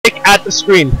at the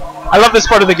screen. I love this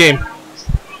part of the game.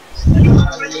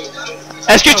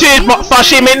 Est-ce que tu es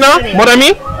fâché maintenant, mon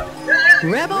ami?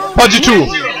 Pas du tout.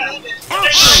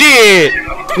 Shit!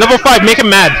 Level 5, make him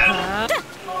mad.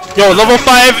 Yo, level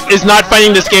 5 is not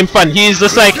finding this game fun. He's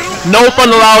just like, no fun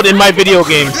allowed in my video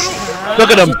games.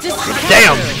 Look at him.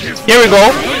 Damn. Here we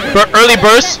go. For early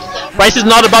burst. Bryce is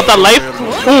not about that life.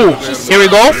 Ooh. Here we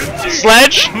go.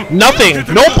 Sledge. Nothing.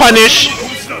 No punish.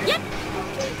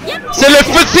 C'est le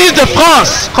footy de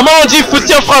France. Comment on dit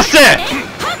footy en français?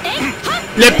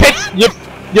 Le pied.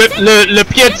 Le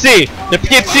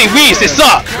pied. Oui, c'est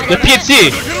ça. Le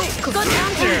pied.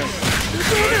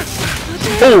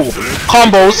 Oh,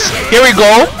 combos. Here we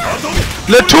go.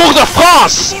 Le Tour de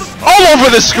France. All over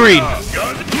the screen.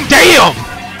 Damn.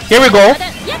 Here we go.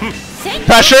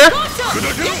 Pressure.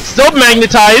 Still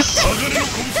magnetized.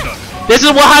 This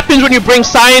is what happens when you bring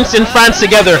science and France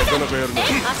together.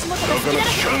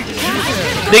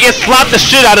 They get slapped the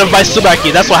shit out of by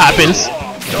Tsubaki. That's what happens.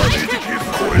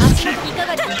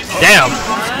 Damn.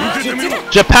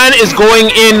 Japan is going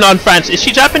in on France. Is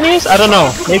she Japanese? I don't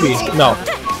know. Maybe. No.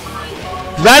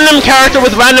 Random character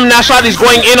with random nationality is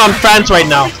going in on France right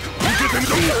now.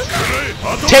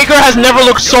 Taker has never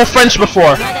looked so French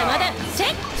before.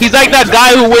 He's like that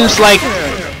guy who wins like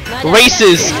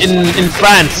races in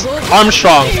France.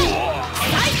 Armstrong.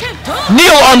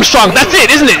 Neil Armstrong. That's it,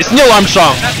 isn't it? It's Neil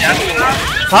Armstrong.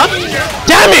 Huh?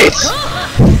 Damn it!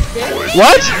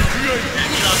 What?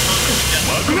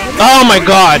 Oh my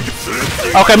god.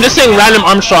 Okay, I'm just saying random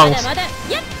Armstrongs.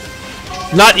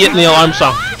 Not yet Neil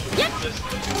Armstrong.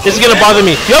 This is gonna bother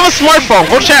me. You have a smartphone,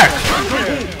 go check.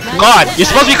 God, you're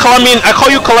supposed to be Colombian. I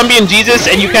call you Colombian Jesus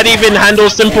and you can't even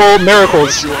handle simple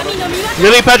miracles.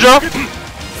 Really, Pedro?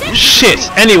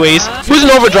 Shit. Anyways, who's in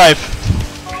overdrive?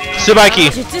 Tsubaki.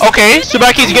 Okay,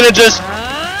 Tsubaki's gonna just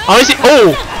honestly.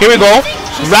 Oh, here we go.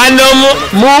 Random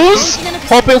moves,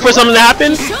 hoping for something to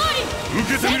happen.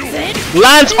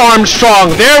 Lance Armstrong.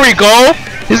 There we go.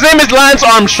 His name is Lance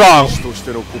Armstrong.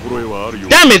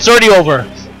 Damn it, it's already over.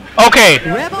 Okay.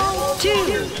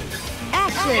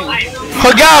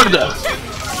 Regarde.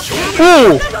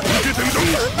 Ouh.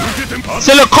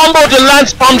 C'est le combo de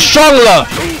Lance Armstrong là.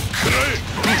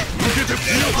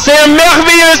 C'est un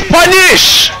merveilleux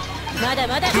punish.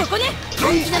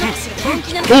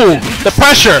 Ooh, the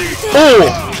pressure.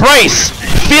 Ooh, Bryce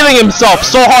feeling himself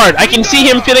so hard. I can see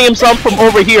him feeling himself from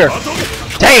over here.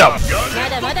 Damn.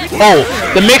 Oh,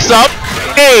 the mix up.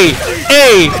 Hey,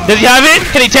 hey. Does he have it?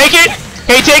 Can he take it?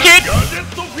 Can he take it?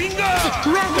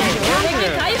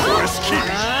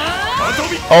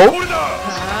 Oh.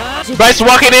 Bryce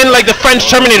walking in like the French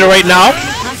Terminator right now.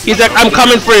 He's like, I'm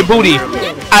coming for a booty.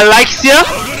 I likes ya,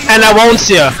 and I won't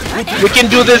ya. We can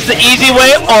do this the easy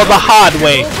way or the hard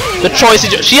way. The choice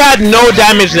is. She had no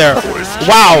damage there.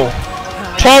 Wow.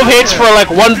 12 hits for like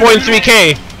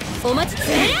 1.3k.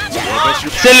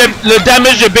 C'est le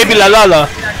damage de Baby Lalala.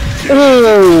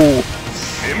 Ooh.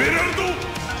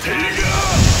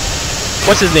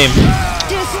 What's his name?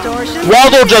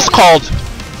 Waldo just called.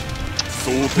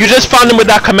 You just found him with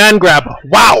that command grab.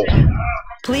 Wow.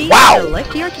 Wow.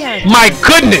 My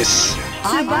goodness.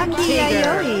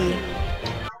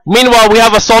 Meanwhile, we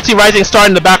have a salty rising star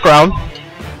in the background,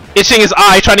 itching his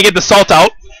eye, trying to get the salt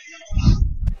out.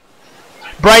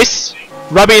 Bryce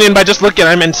rubbing it in by just looking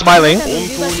at him and smiling.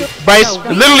 Bryce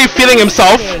literally feeling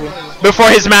himself before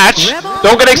his match.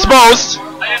 Don't get exposed.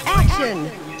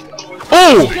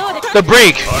 Ooh, the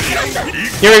break.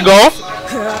 Here we go.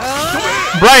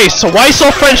 Bryce, why so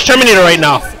French Terminator right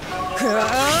now?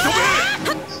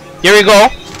 Here we go.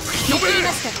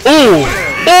 Ooh,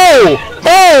 ooh,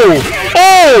 ooh,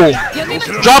 ooh.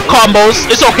 Drop combos.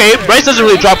 It's okay. Bryce doesn't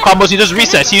really drop combos. He just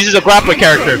resets. He uses a grappler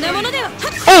character.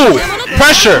 Ooh,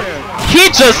 pressure. He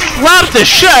just slapped the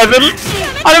shit out of him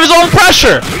out of his own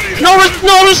pressure. No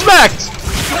respect.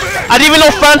 I didn't even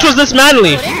know France was this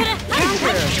manly.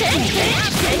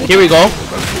 Here we go.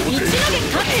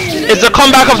 It's the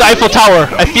comeback of the Eiffel Tower.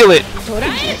 I feel it.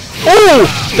 Ooh,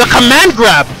 the command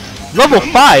grab. Level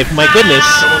 5. My goodness.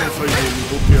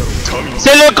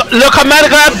 C'est le command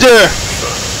grab de.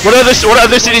 What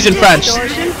other cities in France?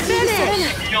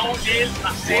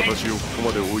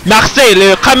 Marseille.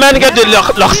 Le command grab de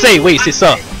Marseille. Oui, c'est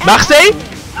ça. Marseille.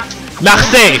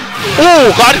 Marseille.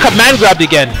 Ooh, got command grabbed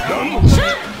again.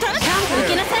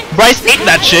 Bryce ate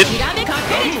that shit.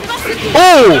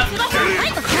 Ooh.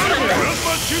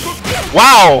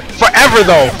 Wow, forever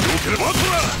though.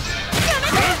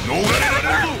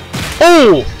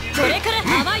 Ooh.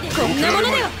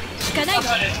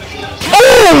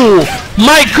 Ooh,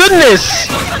 my goodness.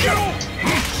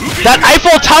 That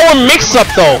Eiffel Tower mix-up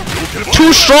though,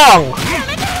 too strong.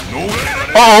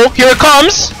 Uh oh, here it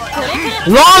comes.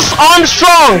 Lance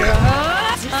Armstrong.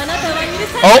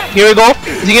 Oh, here we go.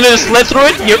 Is he gonna just sled through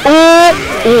it? Here. Ooh,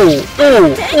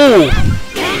 ooh, ooh.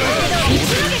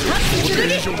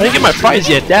 I didn't get my fries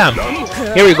yet. Damn.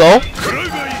 Here we go.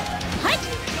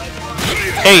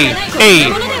 Hey,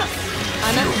 hey.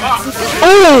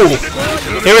 Ooh.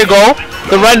 Here we go.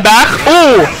 The run back.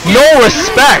 Ooh, no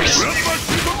respect.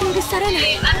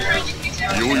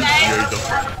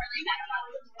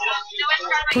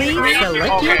 Please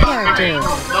select your character.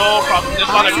 No problem. There's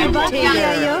a lot of people.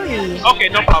 Okay,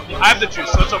 no problem. I have the juice,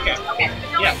 so it's okay.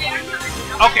 Yeah.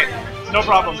 Okay, no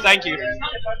problem. Thank you.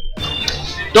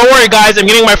 Don't worry, guys. I'm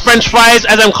getting my French fries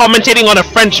as I'm commentating on a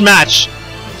French match.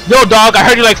 Yo, dog, I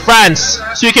heard you like France,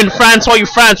 so you can France while you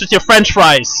France with your French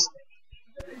fries.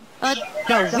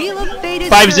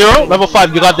 5-0, level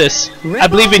 5. You got this. I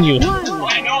believe in you.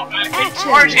 I know. It's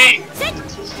party.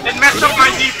 It messed up my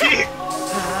DP.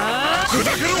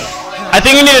 I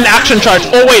think you need an action charge.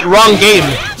 Oh wait, wrong game.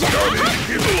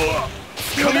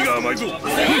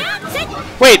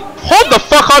 Wait, hold the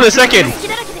fuck on a second.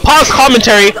 Pause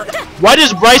commentary. Why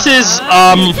does Bryce's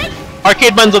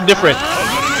arcade buttons look different?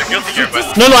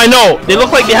 No, I know. They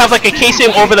look like they have like a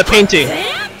casing over the painting.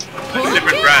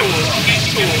 Different brand.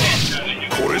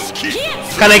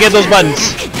 Can I get those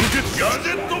buttons?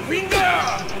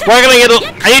 Where can I get those?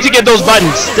 I need to get those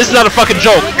buttons. This is not a fucking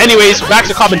joke. Anyways, back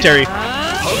to commentary.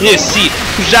 Need a seat.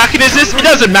 Whose jacket is this? It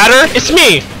doesn't matter. It's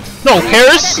me. No one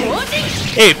cares.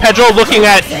 Hey, Pedro looking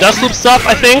at Dustloop stuff,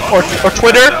 I think, or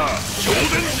Twitter.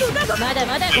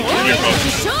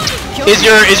 Is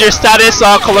your status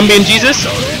Colombian Jesus?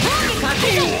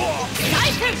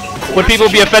 Would people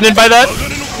be offended by that?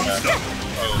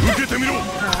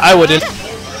 I wouldn't.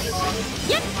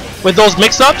 With those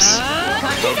mix-ups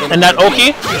and that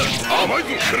Oki.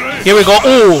 Here we go.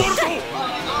 Ooh.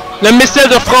 Le mystère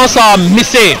de France a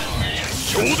missé.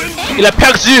 Il a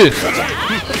perdu.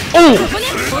 Ooh.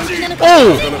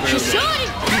 Ooh.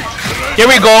 Here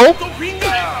we go.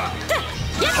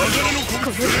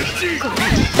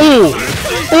 Ooh.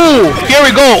 Ooh. Here we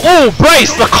go. Ooh,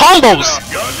 Bryce, the combos.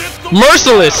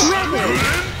 Merciless.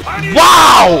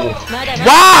 Wow.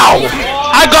 Wow.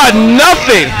 I got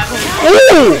nothing.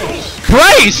 Ooh.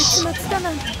 Bryce.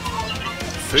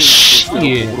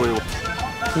 Shit.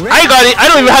 I got it. I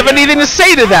don't even have anything to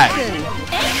say to that.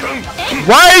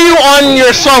 Why are you on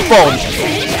your cell phone?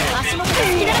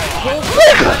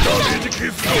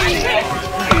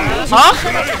 Huh?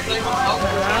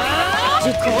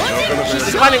 She's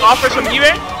declining offers from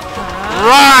eBay?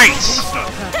 Right!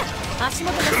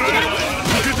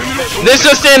 This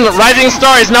just in, Rising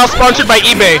Star is now sponsored by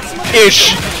eBay.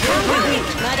 Ish.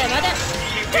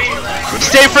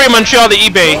 Stay free Montreal to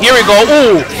eBay. Here we go.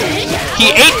 Ooh!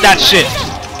 He ate that shit.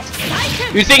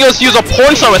 You think he was use a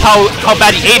porn star with how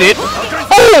bad he ate it?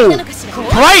 Oh!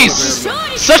 Bryce!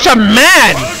 Such a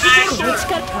man!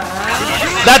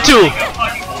 That too.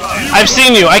 I've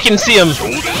seen you. I can see him.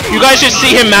 You guys should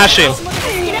see him mashing.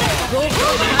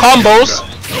 Combos.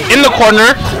 In the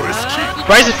corner.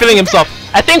 Bryce is feeling himself.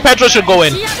 I think Pedro should go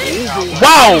in.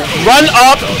 Wow! Run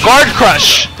up. Guard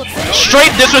crush.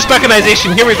 Straight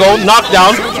disrespectinization. Here we go.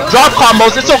 Knockdown. Drop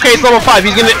combos. It's okay. It's level 5.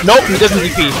 He's gonna... Nope. He doesn't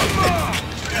DP.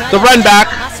 The run back.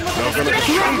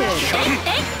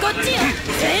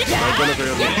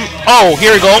 Oh,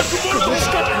 here we go.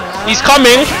 He's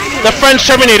coming. The French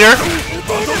Terminator.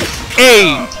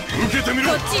 Hey.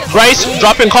 Bryce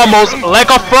dropping combos like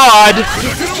a fraud.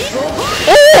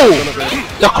 Oh!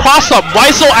 The cross up.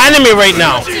 Why so anime right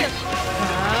now?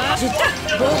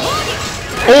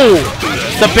 Oh!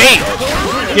 The bait.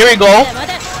 Here we go.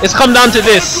 It's come down to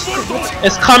this.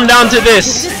 It's come down to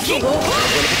this.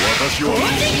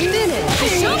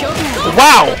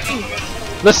 Wow!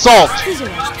 The salt.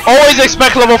 Always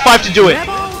expect level 5 to do it.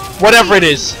 Whatever it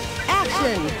is.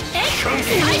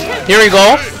 Here we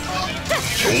go.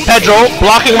 Pedro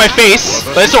blocking my face.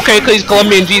 But it's okay because he's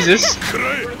Colombian Jesus.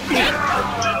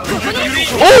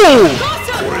 Ooh!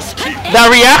 That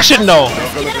reaction though.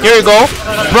 Here we go.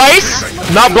 Bryce,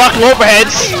 not blocking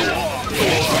overheads.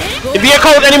 If you get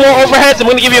caught with any more overheads, I'm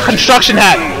going to give you a construction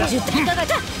hat.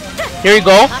 Here we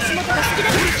go.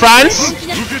 France,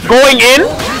 going in.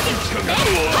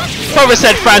 Whoever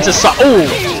said France is so. Ooh.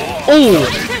 Ooh.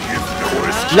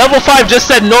 Level 5 just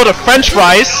said no to French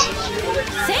fries.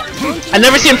 I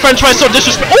never seen French fries so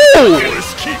disrespectful. Ooh!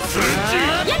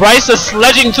 Bryce is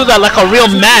sledging to that like a real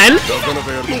man.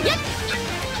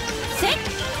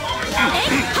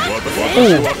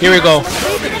 Ooh, here we go.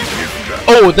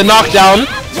 Oh, the knockdown.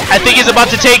 I think he's about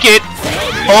to take it.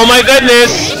 Oh my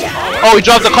goodness. Oh, he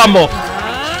dropped the combo.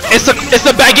 It's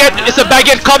a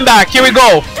baguette comeback. Here we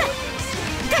go.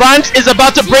 France is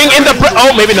about to bring in the bread.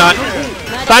 Oh, maybe not.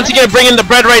 France is gonna bring in the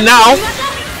bread right now.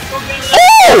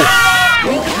 Oh!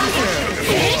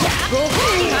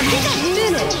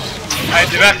 Allez,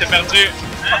 Duval, t'es perdu.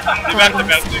 Duval, t'es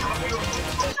perdu.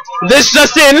 This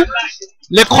just in.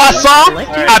 Le croissant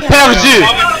a perdu.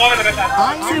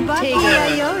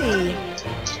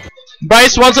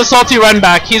 Bryce wants a salty run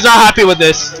back. He's not happy with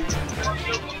this.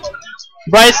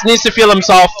 Bryce needs to feel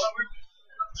himself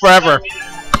forever.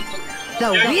 The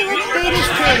wheel of fate is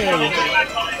turning.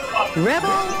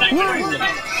 Rebel 1.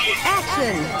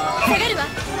 Action.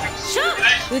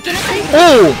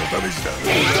 Ooh!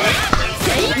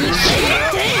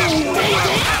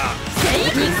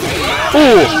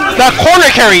 Ooh! That corner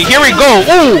carry. Here we go.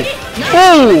 Ooh!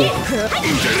 Ooh!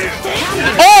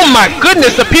 Oh my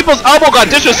goodness! The people's elbow got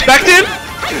disrespected.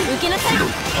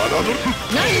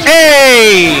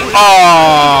 Hey!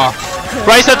 Aww!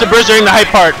 Bryce had to burst during the hype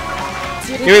part.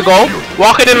 Here we go.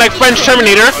 Walk it in like French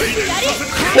Terminator.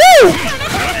 Woo!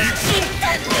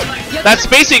 That's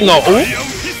spacing though. Ooh.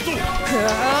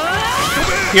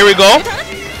 Here we go.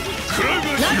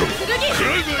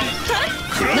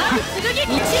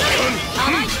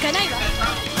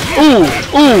 Ooh,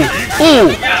 ooh,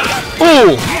 ooh,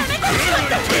 ooh.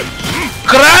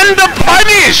 Grand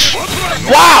punish!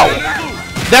 Wow!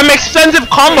 Them extensive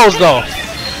combos though.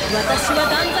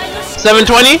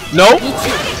 720? No.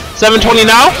 720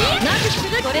 now?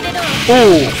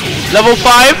 Ooh. Level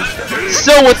 5?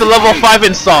 Still with the level 5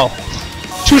 install.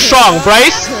 Too strong.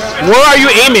 Bryce, where are you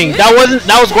aiming? That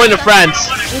was going to France.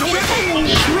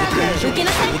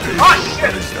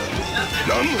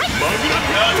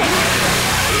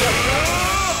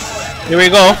 Here we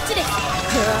go.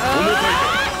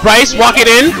 Bryce, walk it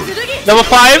in. Level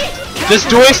 5. Just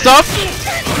doing stuff.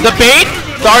 The bait.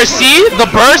 The RC. The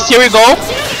burst. Here we go.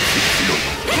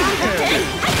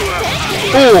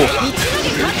 Ooh.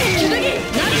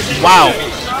 Wow.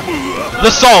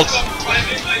 The salt.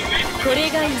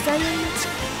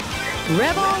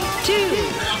 Rebel 2.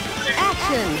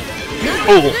 Action.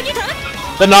 Ooh.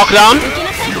 The knockdown.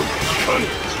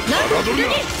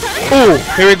 Ooh.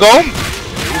 Here we go.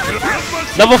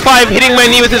 Level 5 hitting my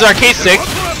knee with his arcade stick.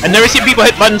 I've never seen people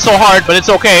hit buttons so hard, but it's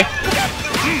okay.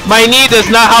 My knee does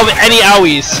not have any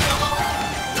owies.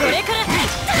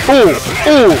 Ooh.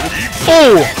 Ooh.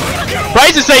 Ooh.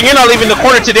 Bryce is saying you're not leaving the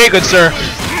corner today, good sir.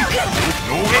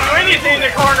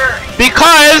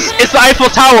 Because it's the Eiffel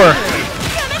Tower.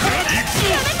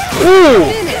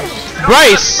 Ooh.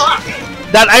 Bryce.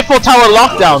 That Eiffel Tower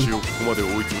lockdown.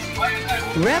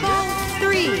 Rebel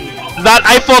 3. That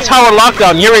Eiffel Tower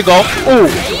lockdown. Here we go. Ooh.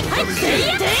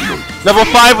 Level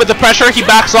 5 with the pressure. He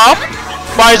backs off.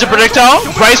 Fires a projectile.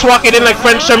 Bryce walking in like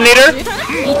French Terminator.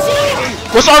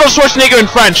 What's Arnold Schwarzenegger in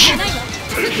French?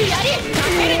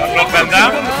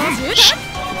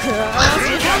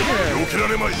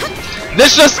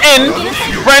 This just in.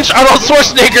 French Arnold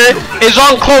Schwarzenegger is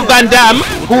Jean-Claude Van Damme,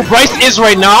 who Bryce is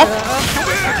right now.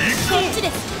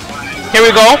 Here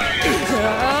we go.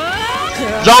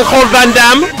 Jean-Claude Van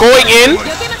Damme going in.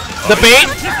 The bait.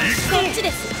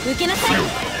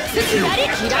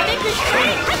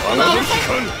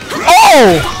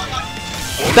 Oh!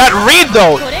 That read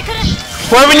though.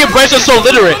 Whoever knew Bryce was so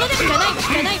literate.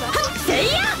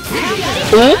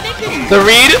 Ooh. The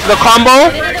read. The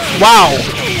combo. Wow.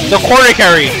 The corner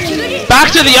carry.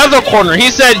 Back to the other corner.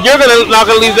 He said, you're not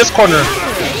gonna leave this corner.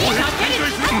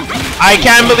 I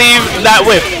can't believe that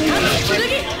whip.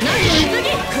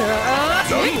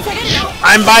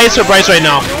 I'm biased for Bryce right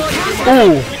now.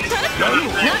 Ooh.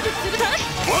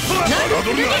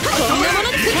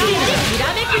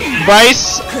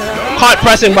 Bryce caught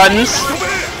pressing buttons.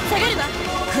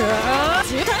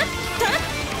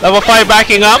 Level 5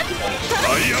 backing up.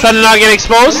 Trying to not get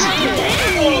exposed.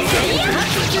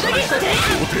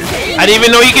 I didn't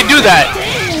even know he could do that.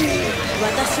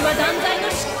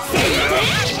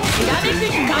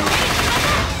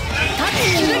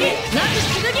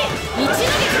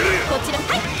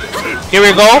 Here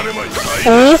we go.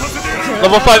 Ooh.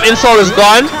 Level 5 insult is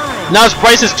gone. Now it's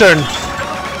Bryce's turn.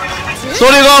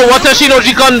 Soriga watashi no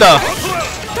jikan da.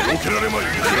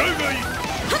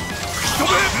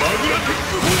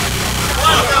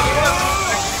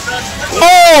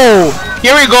 Oh!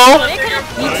 Here we go.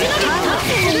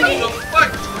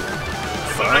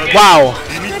 Wow.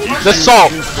 The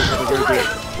salt.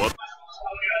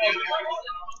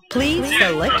 Please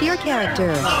select your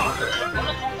character.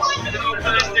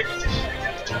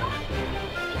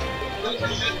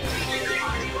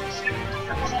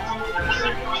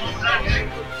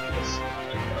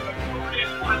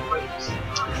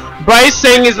 Bryce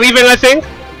saying he's leaving, I think.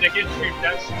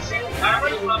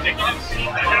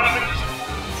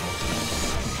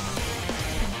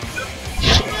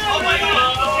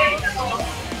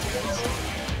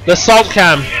 The salt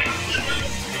cam.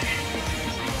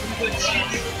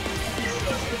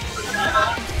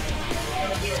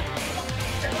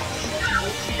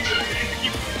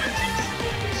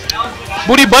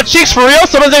 Booty butt cheeks for real?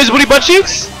 Someone's name is Booty butt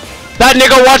cheeks? That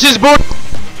nigga watches booty.